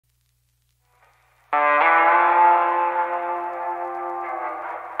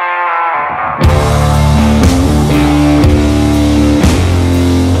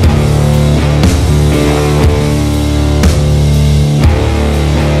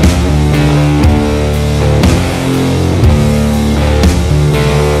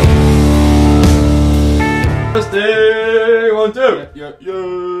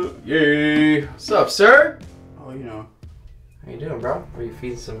sir? Oh, you know. How you doing, bro? Are you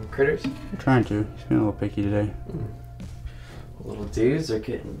feeding some critters? I'm trying to. He's been a little picky today. Little dudes are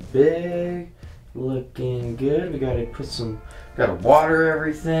getting big, looking good. We gotta gotta water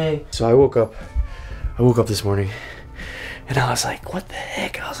everything. So I woke up this morning and I was like, what the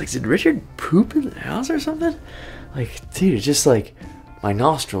heck? I was like, did Richard poop in the house or something? Like, dude, it's just like my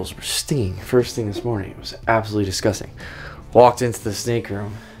nostrils were stinging first thing this morning. It was absolutely disgusting. Walked into the snake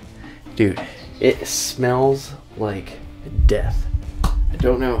room. Dude, it smells like death. I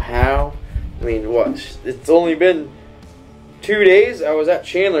don't know how. I mean, what? It's only been 2 days. I was at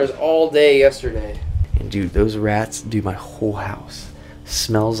Chandler's all day yesterday. And dude, those rats do my whole house.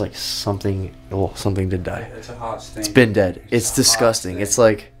 Smells like something, well, something did die. It's a hot stink. It's been dead. It's disgusting. It's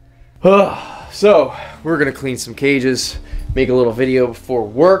like, so we're gonna clean some cages, make a little video before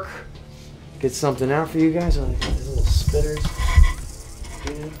work, get something out for you guys. I like these little spitters.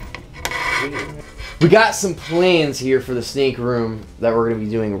 We got some plans here for the snake room that we're going to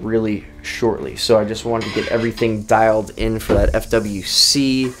be doing really shortly. So I just wanted to get everything dialed in for that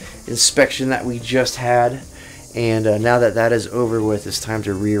FWC inspection that we just had. And now that that is over with, it's time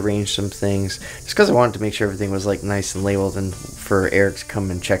to rearrange some things. Just because I wanted to make sure everything was like nice and labeled and for Eric to come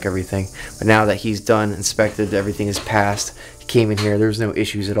and check everything. But now that he's done, inspected, everything is passed. He came in here, there was no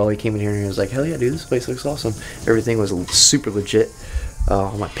issues at all. He came in here and he was like, hell yeah, dude, this place looks awesome. Everything was super legit.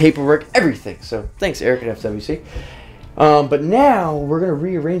 All my paperwork, everything. So thanks, Eric at FWC. But now we're going to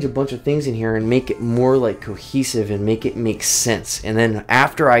rearrange a bunch of things in here and make it more like cohesive and make it make sense. And then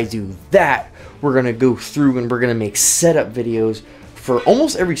after I do that, we're going to go through and we're going to make setup videos for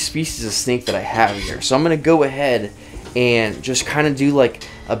almost every species of snake that I have here. So I'm going to go ahead and just kind of do like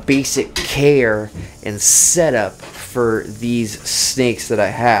a basic care and setup for these snakes that I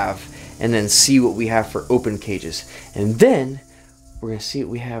have, and then see what we have for open cages. And then we're going to see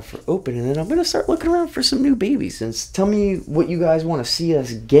what we have for open, and then I'm going to start looking around for some new babies. And tell me what you guys want to see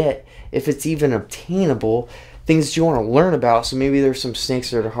us get, if it's even obtainable, things that you want to learn about. So maybe there's some snakes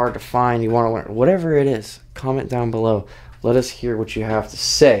that are hard to find, you want to learn. Whatever it is, comment down below. Let us hear what you have to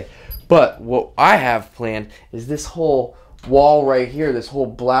say. But what I have planned is this whole wall right here, this whole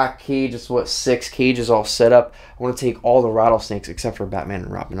black cage. It's what, 6 cages all set up. I want to take all the rattlesnakes except for Batman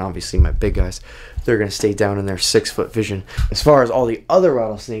and Robin, obviously my big guys. They're going to stay down in their 6-foot vision. As far as all the other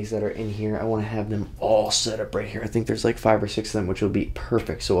rattlesnakes that are in here, I want to have them all set up right here. I think there's like 5 or 6 of them, which will be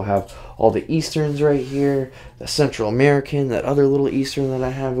perfect. So we'll have all the Easterns right here, the Central American, that other little Eastern that I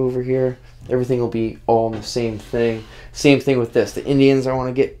have over here. Everything will be all in the same thing. Same thing with this. The Indians I want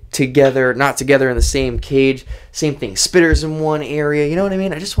to get together, not together in the same cage. Same thing. Spitters in one area. You know what I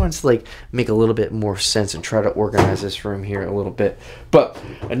mean? I just wanted to like make a little bit more sense and try to organize this room here a little bit. But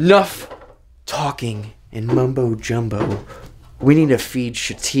enough talking and mumbo jumbo. We need to feed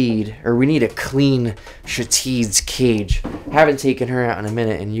Shatid, or we need to clean Shatid's cage. Haven't taken her out in a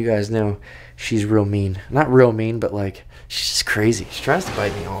minute, and you guys know she's real mean. Not real mean, but like she's just crazy. She tries to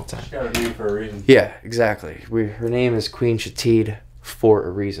bite me all the time. She's got a name for a reason. Yeah, exactly. Her name is Queen Shatid for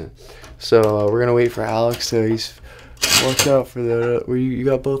a reason. So we're gonna wait for Alex. So he's watch out for that. You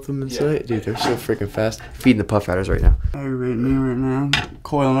got both of them inside, yeah. Dude. They're so freaking fast. Feeding the puff adders right now. They're right now,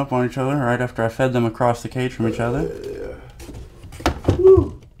 coiling up on each other right after I fed them across the cage from each other.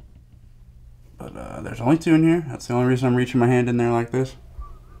 Woo. But there's only 2 in here. That's the only reason I'm reaching my hand in there like this.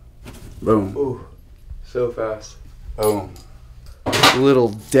 Boom. Ooh, so fast. Boom. Little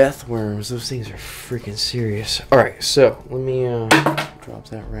death worms. Those things are freaking serious. All right, so let me drop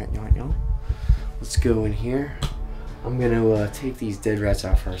that right now. Let's go in here. I'm gonna take these dead rats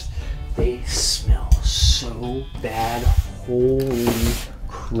out first. They smell so bad. Holy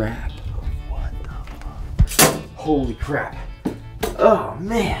crap. What the fuck? Holy crap. Oh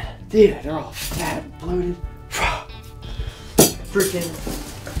man. Dude, they're all fat, bloated. Freaking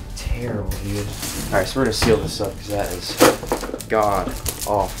terrible, dude. Alright, so we're gonna seal this up because that is god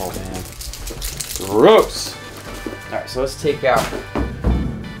awful, man. Gross. Alright, so let's take out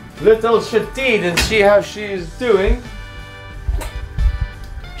little Shatid and see how she's doing.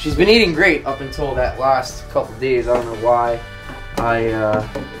 She's been eating great up until that last couple days. I don't know why. I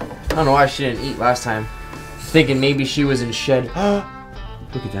don't know why she didn't eat last time. Thinking maybe she was in shed. Look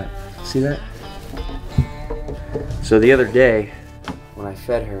at that. See that? So the other day when I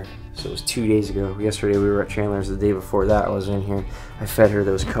fed her, so it was 2 days ago. Yesterday we were at Chandler's. The day before that I was in here. I fed her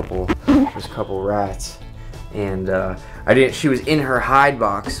those couple rats. And she was in her hide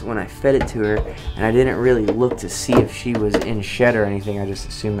box when I fed it to her, and I didn't really look to see if she was in shed or anything. I just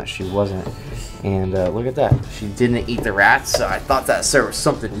assumed that she wasn't. And look at that. She didn't eat the rats, so I thought that there was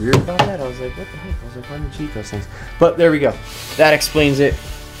something weird about that. I was like, what the heck? I was like, why didn't she eat those things? But there we go. That explains it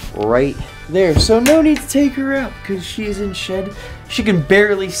right there. So no need to take her out because she's in shed. She can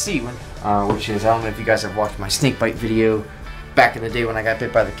barely see when, which is, I don't know if you guys have watched my snake bite video back in the day when I got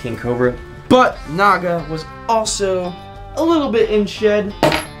bit by the king cobra. But Naga was also a little bit in shed.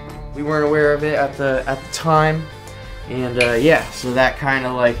 We weren't aware of it at the time. And yeah, so that kind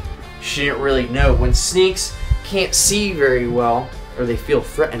of like, she didn't really know. When snakes can't see very well, or they feel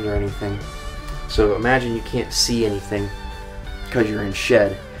threatened or anything. So imagine you can't see anything because you're in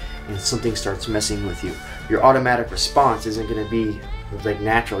shed and something starts messing with you. Your automatic response isn't going to be like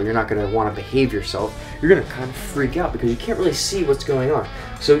natural. You're not going to want to behave yourself. You're going to kind of freak out because you can't really see what's going on.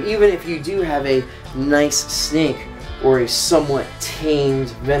 So even if you do have a nice snake or a somewhat tamed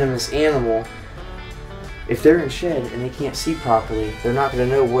venomous animal, if they're in shed and they can't see properly, they're not going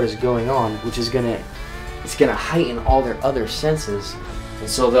to know what is going on, which is going to heighten all their other senses. And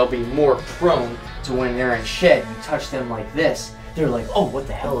so they'll be more prone to, when they're in shed, you touch them like this, they're like, oh, what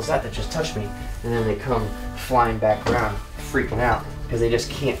the hell is that just touched me? And then they come flying back around, freaking out, because they just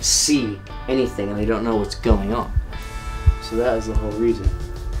can't see anything and they don't know what's going on. So that is the whole reason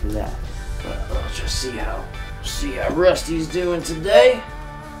for that. But let's just see how Rusty's doing today.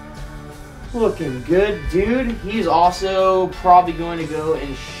 Looking good, dude. He's also probably going to go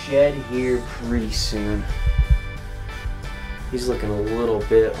and shed here pretty soon. He's looking a little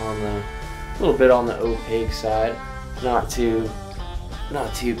bit on the opaque side. Not too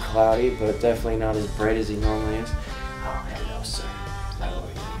cloudy, but definitely not as bright as he normally is. Oh, hello, sir. Oh,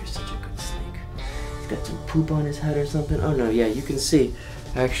 you're such a good snake. He's got some poop on his head or something. Oh no, yeah, you can see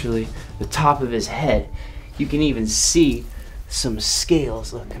actually the top of his head. You can even see some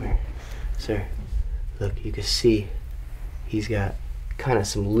scales. Look, come here. Sir, look, you can see he's got kind of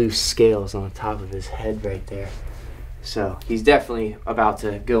some loose scales on the top of his head right there. So he's definitely about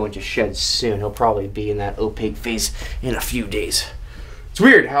to go into shed soon. He'll probably be in that opaque phase in a few days. It's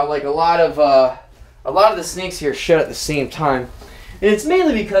weird how like a lot of the snakes here shed at the same time, and it's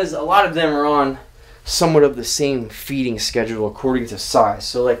mainly because a lot of them are on somewhat of the same feeding schedule according to size.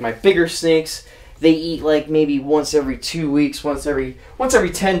 So like my bigger snakes, they eat like maybe once every 2 weeks, once every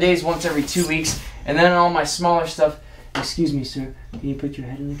 10 days, once every 2 weeks. And then all my smaller stuff, excuse me, sir, can you put your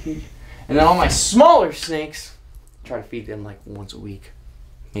head in the cage? And then all my smaller snakes, try to feed them like once a week,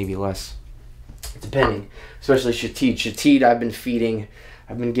 maybe less, depending. Especially Shatid. Shatid, I've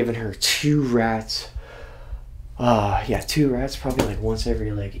been giving her 2 rats. Yeah, 2 rats probably like once every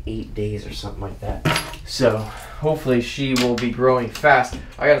like 8 days or something like that. So hopefully she will be growing fast.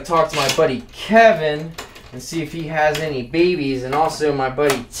 I gotta talk to my buddy Kevin and see if he has any babies, and also my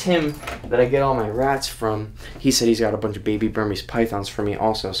buddy Tim that I get all my rats from. He said he's got a bunch of baby Burmese pythons for me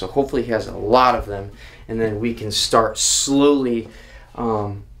also, so hopefully he has a lot of them, and then we can start slowly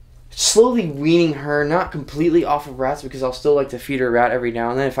weaning her, not completely off of rats, because I'll still like to feed her a rat every now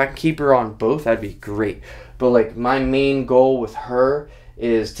and then. If I can keep her on both, that'd be great. But like my main goal with her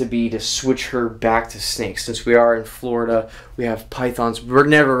is to switch her back to snakes. Since we are in Florida, we have pythons. We're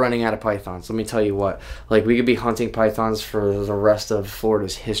never running out of pythons. Let me tell you what, like we could be hunting pythons for the rest of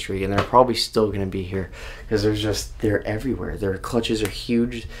Florida's history, and they're probably still going to be here because they're everywhere. Their clutches are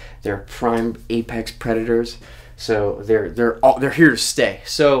huge. They're prime apex predators. So they're here to stay.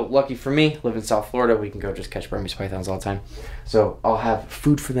 So lucky for me, live in South Florida, we can go just catch Burmese pythons all the time. So I'll have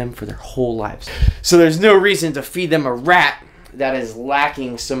food for them for their whole lives. So there's no reason to feed them a rat that is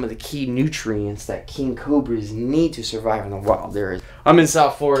lacking some of the key nutrients that king cobras need to survive in the wild. I'm in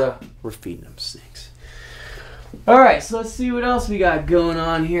South Florida, we're feeding them snakes. Alright, so let's see what else we got going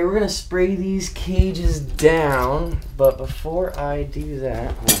on here. We're going to spray these cages down, but before I do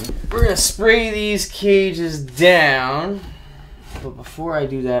that, we're going to spray these cages down. But before I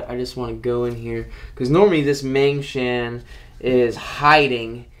do that, I just want to go in here, because normally this Mangshan is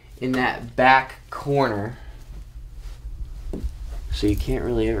hiding in that back corner, so you can't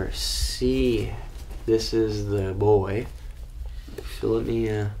really ever see this is the boy. So let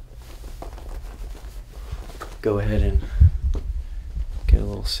me go ahead and get a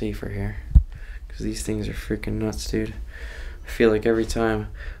little safer here, because these things are freaking nuts, dude. I feel like every time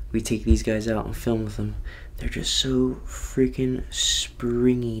we take these guys out and film with them, they're just so freaking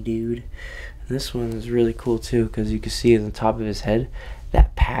springy, dude. And this one is really cool too, because you can see on the top of his head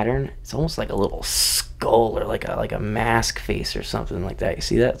that pattern. It's almost like a little skull, or like a mask face or something like that. You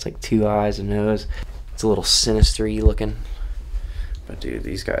see that? It's like 2 eyes, a nose. It's a little sinister-y looking. But dude,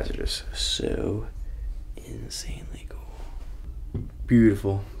 these guys are just so insanely cool.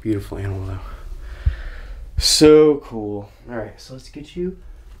 Beautiful, beautiful animal though. So cool. Alright, so let's get you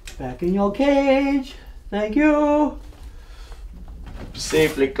back in your cage. Thank you.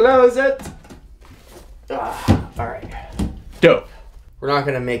 Safely close it. Alright. Dope. we're not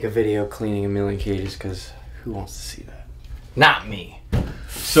going to make a video cleaning a million cages because who wants to see that? Not me.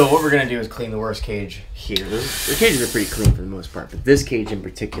 So what we're going to do is clean the worst cage here. The cages are pretty clean for the most part, but this cage in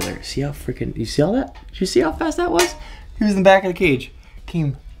particular, see how freaking, you see all that? Did you see how fast that was? He was in the back of the cage.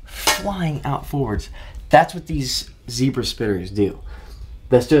 Came flying out forwards. That's what these zebra spitters do.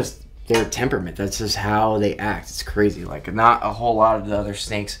 That's just their temperament. That's just how they act. It's crazy. Like, not a whole lot of the other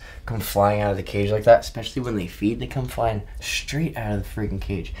snakes come flying out of the cage like that, especially when they feed. They come flying straight out of the freaking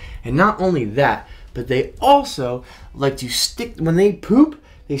cage. And not only that, but they also like to stick, when they poop,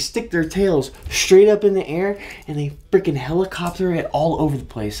 they stick their tails straight up in the air and they freaking helicopter it all over the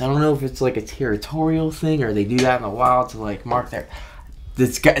place. I don't know if it's like a territorial thing or they do that in the wild to like mark their...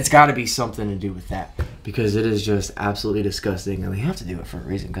 It's got to be something to do with that, because it is just absolutely disgusting, and they have to do it for a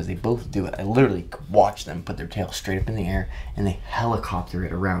reason because they both do it. I literally watch them put their tail straight up in the air and they helicopter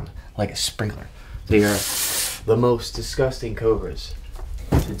it around like a sprinkler. They are the most disgusting cobras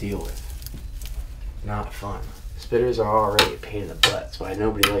to deal with. Not fun. Spitters are already a pain in the butt. That's why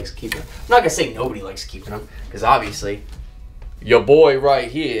nobody likes keeping them. I'm not going to say nobody likes keeping them, because obviously your boy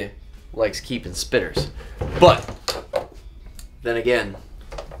right here likes keeping spitters. But then again,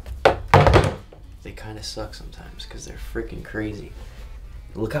 they kind of suck sometimes because they're freaking crazy.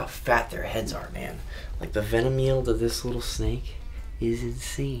 Look how fat their heads are, man. Like, the venom yield of this little snake is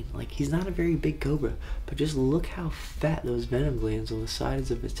insane. Like, he's not a very big cobra, but just look how fat those venom glands on the sides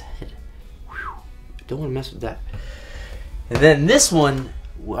of its head. Whew. Don't want to mess with that. And then this one,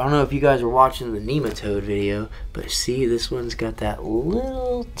 I don't know if you guys were watching the nematode video, but see, this one's got that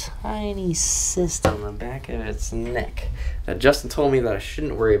little tiny cyst on the back of its neck. Now, Justin told me that I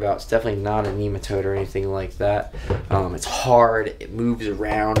shouldn't worry about. It's definitely not a nematode or anything like that. It's hard, it moves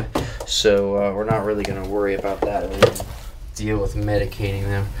around, so we're not really going to worry about that. We're going to deal with medicating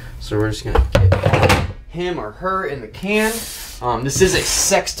them. So we're just going to get him or her in the can. This is a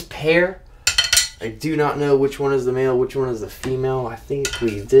sexed pair. I do not know which one is the male, which one is the female. I think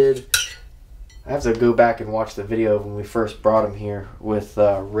we did. I have to go back and watch the video of when we first brought him here with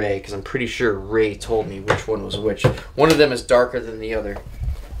Ray, because I'm pretty sure Ray told me which one was which. One of them is darker than the other,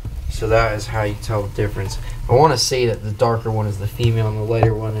 so that is how you tell the difference. I want to say that the darker one is the female and the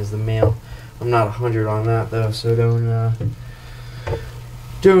lighter one is the male. I'm not 100 on that though, so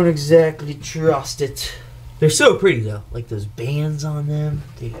don't exactly trust it. They're so pretty though, like those bands on them,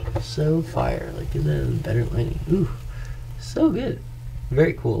 dude, so fire. Like, is that better lighting? Ooh, so good.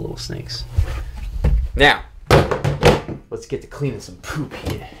 Very cool little snakes. Now, let's get to cleaning some poop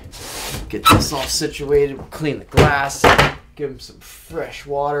here. Get this all situated, we'll clean the glass, give him some fresh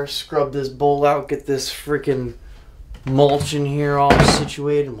water, scrub this bowl out, get this freaking mulch in here all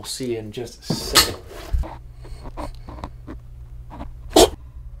situated, and we'll see you in just a second.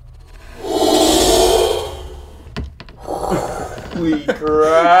 Holy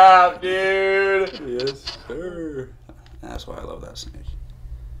crap, dude! Yes, sir. That's why I love that snake.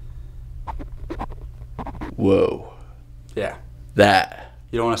 Whoa. Yeah. That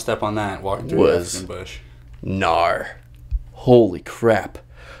You don't want to step on that walking through the African bush. Gnar. Holy crap.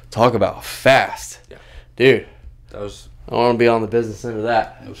 Talk about fast. Yeah. Dude. That was... I want to be on the business end of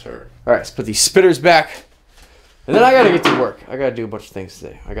that. No, sir. Alright, let's put these spitters back. And then I gotta get to work. I gotta do a bunch of things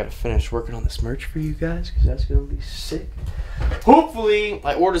today. I gotta finish working on this merch for you guys, because that's gonna be sick. Hopefully,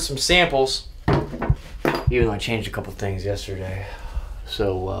 I ordered some samples, even though I changed a couple things yesterday.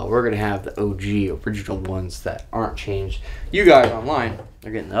 So we're gonna have the OG original ones that aren't changed. You guys online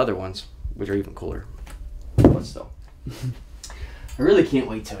are getting the other ones, which are even cooler. But still, I really can't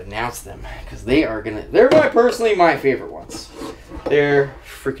wait to announce them, because they're personally my favorite ones. They're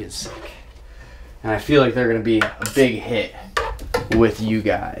freaking sick. And I feel like they're going to be a big hit with you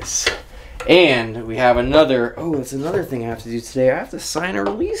guys. And we have another... Oh, that's another thing I have to do today. I have to sign a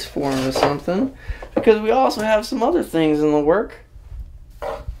release form or something. Because we also have some other things in the work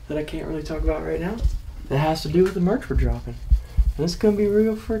that I can't really talk about right now. That has to do with the merch we're dropping. And it's going to be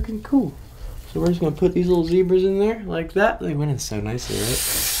real freaking cool. So we're just going to put these little zebras in there like that. They went in so nicely, right?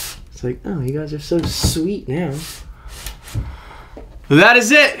 It's like, oh, you guys are so sweet now. But that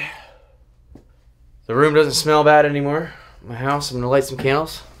is it. The room doesn't smell bad anymore. My house, I'm going to light some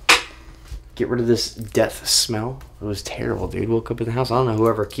candles. Get rid of this death smell. It was terrible, dude. Woke up in the house. I don't know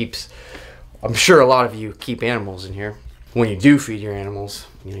whoever keeps... I'm sure a lot of you keep animals in here. When you do feed your animals,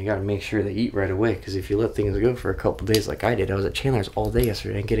 you got to make sure they eat right away. Because if you let things go for a couple days like I did, I was at Chandler's all day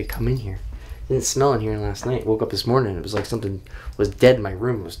yesterday and get it come in here. It didn't smell in here last night. Woke up this morning and it was like something was dead in my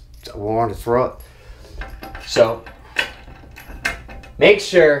room. I wanted to throw up. So, make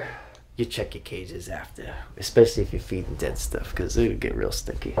sure... you check your cages after, especially if you're feeding dead stuff, because it'll get real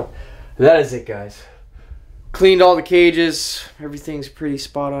stinky. That is it, guys. Cleaned all the cages. Everything's pretty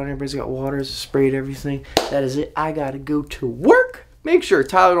spot on. Everybody's got waters, sprayed everything. That is it. I gotta go to work. Make sure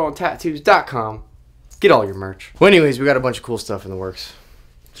TylerNolanTattoos.com. Get all your merch. Well, anyways, we got a bunch of cool stuff in the works.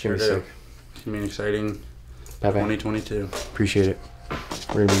 Sure do. It's gonna be an exciting 2022. Appreciate it.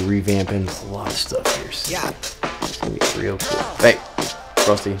 We're gonna be revamping a lot of stuff here. So yeah. It's gonna be real cool. Hey,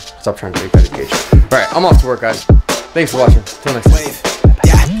 Rusty, stop trying to break out of the cage. Alright, I'm off to work, guys. Thanks for watching. Till next time.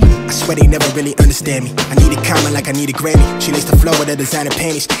 I swear they never really understand me. I need a comment like I need a Grammy. She lays the flow with her designer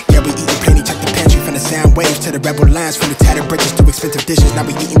panties. Yeah, we eating plenty. Check the pantry from the sound waves to the rebel lines. From the tattered bridges to expensive dishes. Now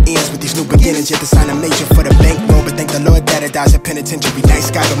we eating ends with these new beginnings. Yet the sign a major for the bankroll. But thank the Lord that it dies at penitentiary. Night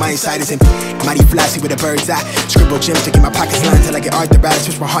sky, but my inside is empty. Mighty flashy with a bird's eye. Scribble gems to get my pockets lined till I get arthritis.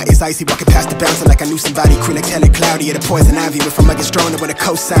 Switch my heart is icy. Walking past the bouncer like I knew somebody. Crew like hella cloudy. At a poison ivy. Went from like a stronger with a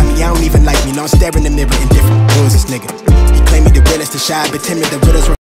co-sign me. I don't even like me. No, I'm staring in the mirror. Indifferent. Who is this nigga? He claimed me the realest, the shy, but timid, the riddle.